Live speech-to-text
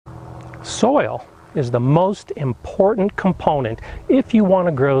Soil is the most important component if you want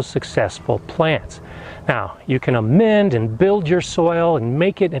to grow successful plants. Now, you can amend and build your soil and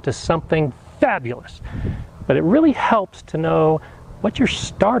make it into something fabulous, but it really helps to know what you're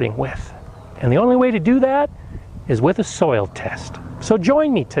starting with. And the only way to do that is with a soil test. So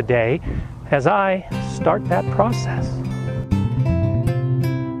join me today as I start that process.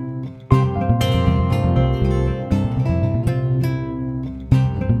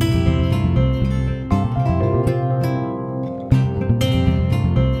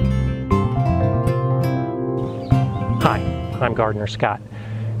 Hi, I'm GardenerScott,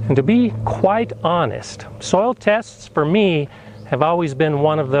 and to be quite honest, soil tests for me have always been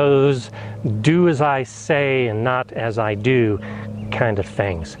one of those do as I say and not as I do kind of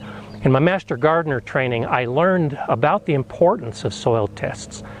things. In my Master Gardener training, I learned about the importance of soil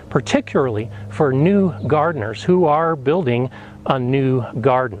tests, particularly for new gardeners who are building a new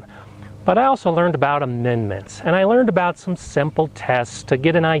garden. But I also learned about amendments, and I learned about some simple tests to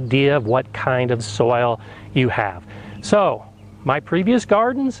get an idea of what kind of soil you have. So, my previous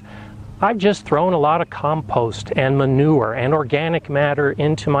gardens, I've just thrown a lot of compost and manure and organic matter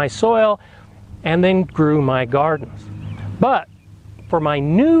into my soil and then grew my gardens. But for my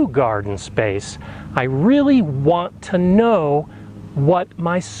new garden space, I really want to know what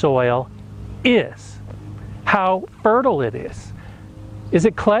my soil is, how fertile it is. Is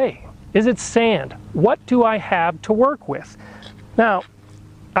it clay? Is it sand? What do I have to work with? Now,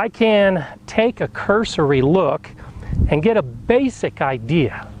 I can take a cursory look and get a basic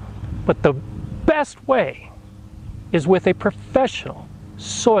idea, but the best way is with a professional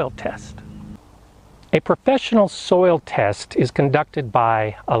soil test. A professional soil test is conducted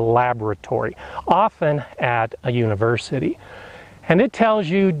by a laboratory, often at a university, and it tells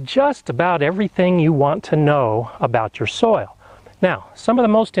you just about everything you want to know about your soil. Now, some of the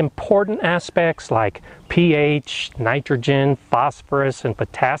most important aspects like pH, nitrogen, phosphorus, and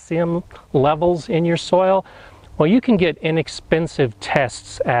potassium levels in your soil, well, you can get inexpensive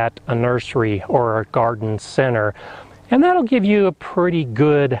tests at a nursery or a garden center, and that'll give you a pretty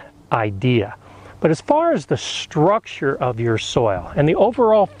good idea. But as far as the structure of your soil and the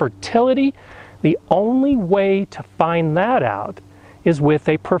overall fertility, the only way to find that out is with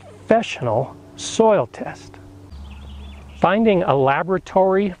a professional soil test. Finding a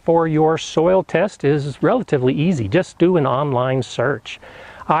laboratory for your soil test is relatively easy. Just do an online search.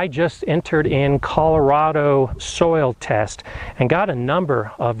 I just entered in Colorado soil test and got a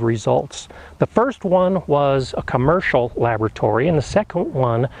number of results. The first one was a commercial laboratory and the second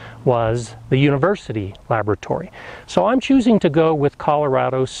one was the university laboratory. So I'm choosing to go with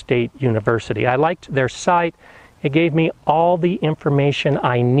Colorado State University. I liked their site. It gave me all the information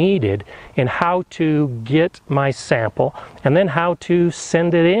I needed in how to get my sample and then how to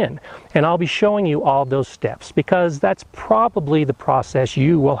send it in. And I'll be showing you all those steps because that's probably the process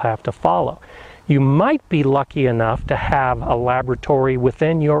you will have to follow. You might be lucky enough to have a laboratory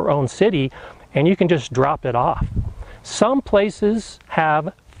within your own city and you can just drop it off. Some places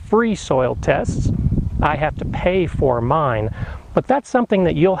have free soil tests. I have to pay for mine. But that's something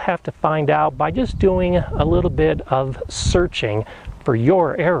that you'll have to find out by just doing a little bit of searching for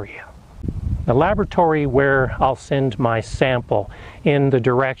your area. The laboratory where I'll send my sample in the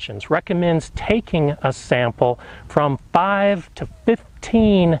directions recommends taking a sample from 5 to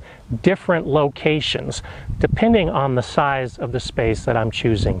 15 different locations, depending on the size of the space that I'm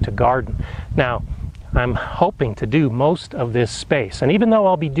choosing to garden. Now, I'm hoping to do most of this space, and even though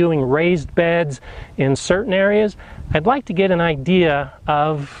I'll be doing raised beds in certain areas, I'd like to get an idea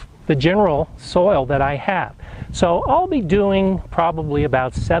of the general soil that I have. So I'll be doing probably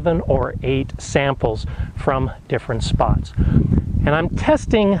about 7 or 8 samples from different spots. And I'm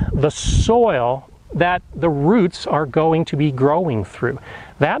testing the soil that the roots are going to be growing through.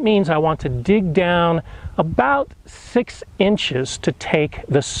 That means I want to dig down about 6 inches to take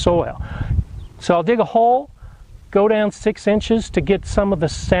the soil. So I'll dig a hole, go down 6 inches to get some of the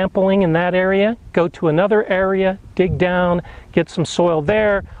sampling in that area, go to another area, dig down, get some soil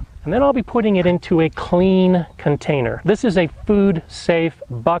there, and then I'll be putting it into a clean container. This is a food-safe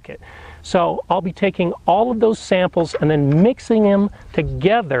bucket. So I'll be taking all of those samples and then mixing them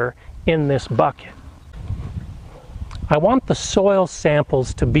together in this bucket. I want the soil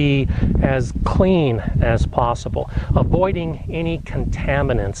samples to be as clean as possible, avoiding any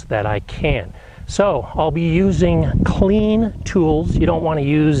contaminants that I can. So I'll be using clean tools. You don't want to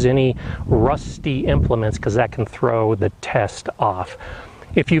use any rusty implements because that can throw the test off.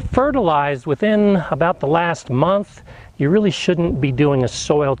 If you fertilized within about the last month, you really shouldn't be doing a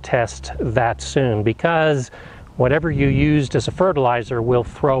soil test that soon because whatever you used as a fertilizer will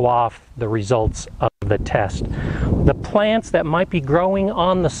throw off the results of the test. The plants that might be growing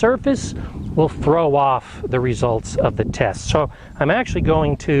on the surface will throw off the results of the test. So I'm actually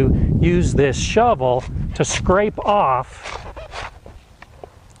going to use this shovel to scrape off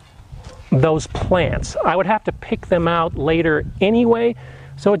those plants. I would have to pick them out later anyway,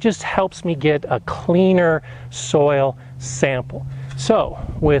 so it just helps me get a cleaner soil sample. So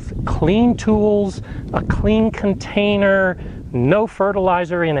with clean tools, a clean container, no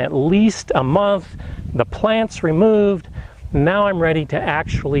fertilizer in at least a month, the plants removed, now I'm ready to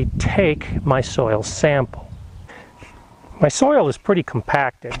actually take my soil sample. My soil is pretty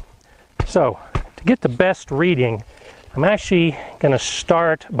compacted, so to get the best reading, I'm actually going to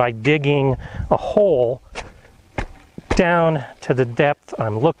start by digging a hole down to the depth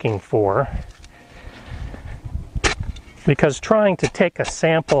I'm looking for, because trying to take a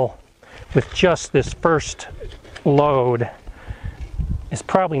sample with just this first load is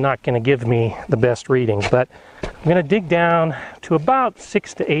probably not going to give me the best readings. But I'm going to dig down to about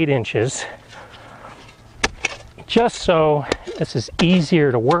 6 to 8 inches, just so this is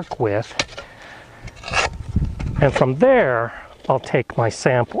easier to work with. And from there, I'll take my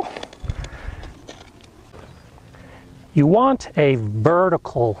sample. You want a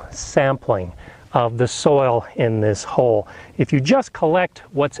vertical sampling of the soil in this hole. If you just collect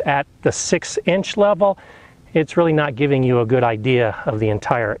what's at the 6-inch level, it's really not giving you a good idea of the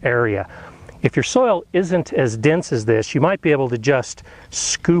entire area. If your soil isn't as dense as this, you might be able to just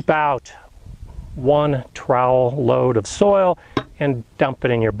scoop out 1 trowel load of soil and dump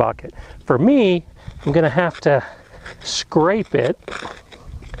it in your bucket. For me, I'm going to have to scrape it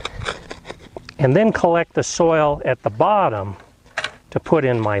and then collect the soil at the bottom to put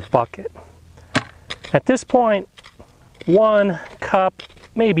in my bucket. At this point, 1 cup,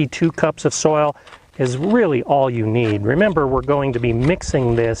 maybe 2 cups of soil is really all you need. Remember, we're going to be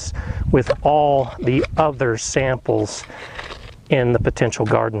mixing this with all the other samples in the potential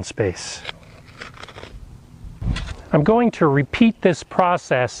garden space. I'm going to repeat this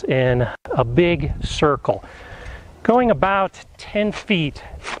process in a big circle, going about 10 feet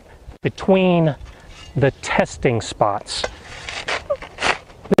between the testing spots.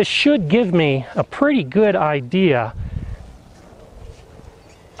 This should give me a pretty good idea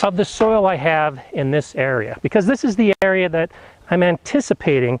of the soil I have in this area, because this is the area that I'm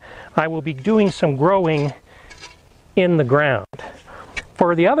anticipating I will be doing some growing in the ground.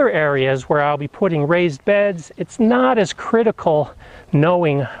 For the other areas where I'll be putting raised beds, it's not as critical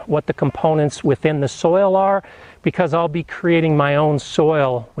knowing what the components within the soil are, because I'll be creating my own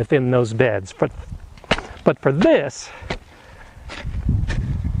soil within those beds. But for this,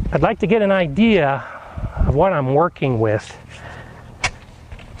 I'd like to get an idea of what I'm working with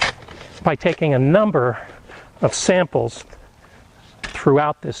by taking a number of samples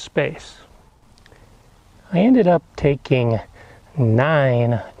throughout this space. I ended up taking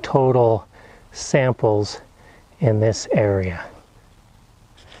 9 total samples in this area.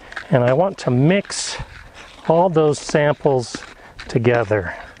 And I want to mix all those samples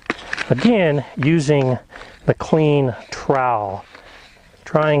together. Again, using the clean trowel,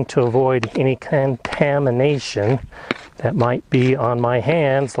 trying to avoid any contamination that might be on my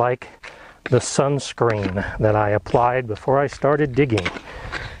hands, like the sunscreen that I applied before I started digging.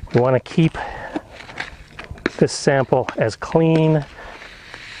 You want to keep this sample as clean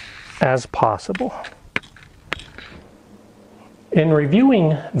as possible. In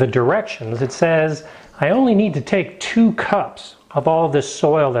reviewing the directions, it says I only need to take 2 cups of all this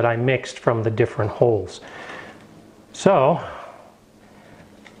soil that I mixed from the different holes. So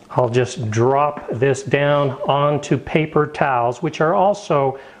I'll just drop this down onto paper towels, which are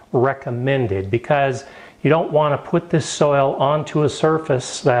also recommended because you don't want to put this soil onto a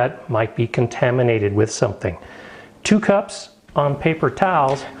surface that might be contaminated with something. 2 cups on paper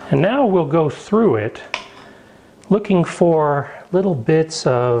towels, and now we'll go through it looking for little bits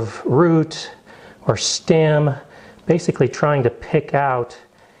of root or stem, basically trying to pick out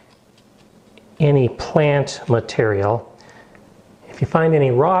any plant material. If you find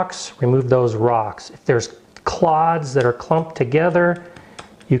any rocks, remove those rocks. If there's clods that are clumped together,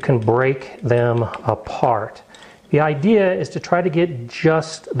 you can break them apart. The idea is to try to get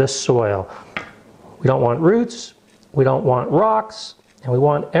just the soil. We don't want roots, we don't want rocks, and we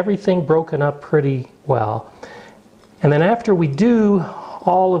want everything broken up pretty well. And then after we do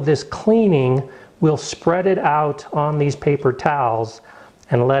all of this cleaning, we'll spread it out on these paper towels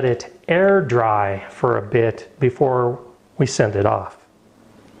and let it air dry for a bit before we send it off.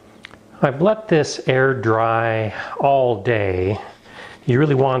 I've let this air dry all day. You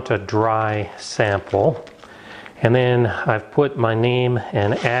really want a dry sample. And then I've put my name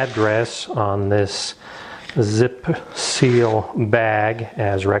and address on this zip seal bag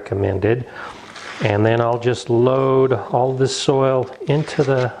as recommended. And then I'll just load all this soil into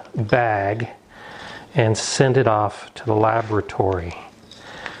the bag and send it off to the laboratory.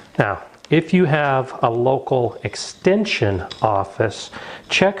 Now, if you have a local extension office,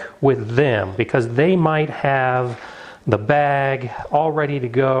 check with them because they might have the bag all ready to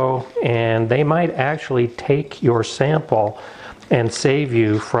go, and they might actually take your sample and save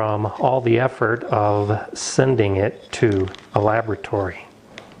you from all the effort of sending it to a laboratory.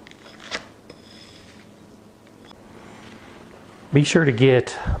 Be sure to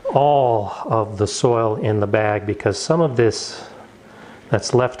get all of the soil in the bag because some of this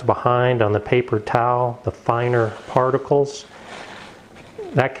that's left behind on the paper towel, the finer particles,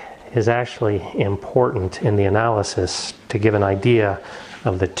 that is actually important in the analysis to give an idea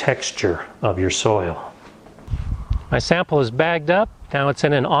of the texture of your soil. My sample is bagged up. Now it's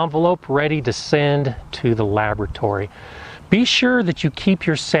in an envelope ready to send to the laboratory. Be sure that you keep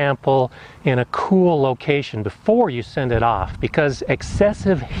your sample in a cool location before you send it off because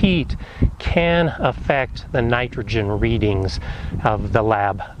excessive heat can affect the nitrogen readings of the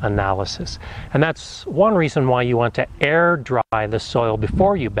lab analysis. And that's one reason why you want to air dry the soil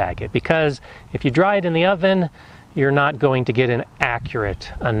before you bag it, because if you dry it in the oven, you're not going to get an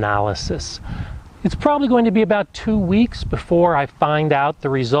accurate analysis. It's probably going to be about 2 weeks before I find out the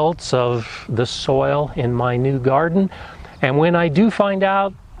results of the soil in my new garden. And when I do find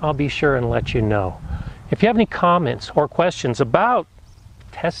out, I'll be sure and let you know. If you have any comments or questions about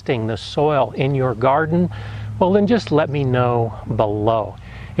testing the soil in your garden, well then just let me know below.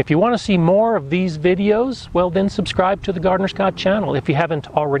 If you want to see more of these videos, well then subscribe to the GardenerScott channel if you haven't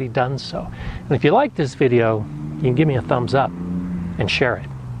already done so. And if you like this video, you can give me a thumbs up and share it.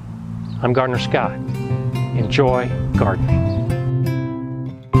 I'm GardenerScott. Enjoy gardening.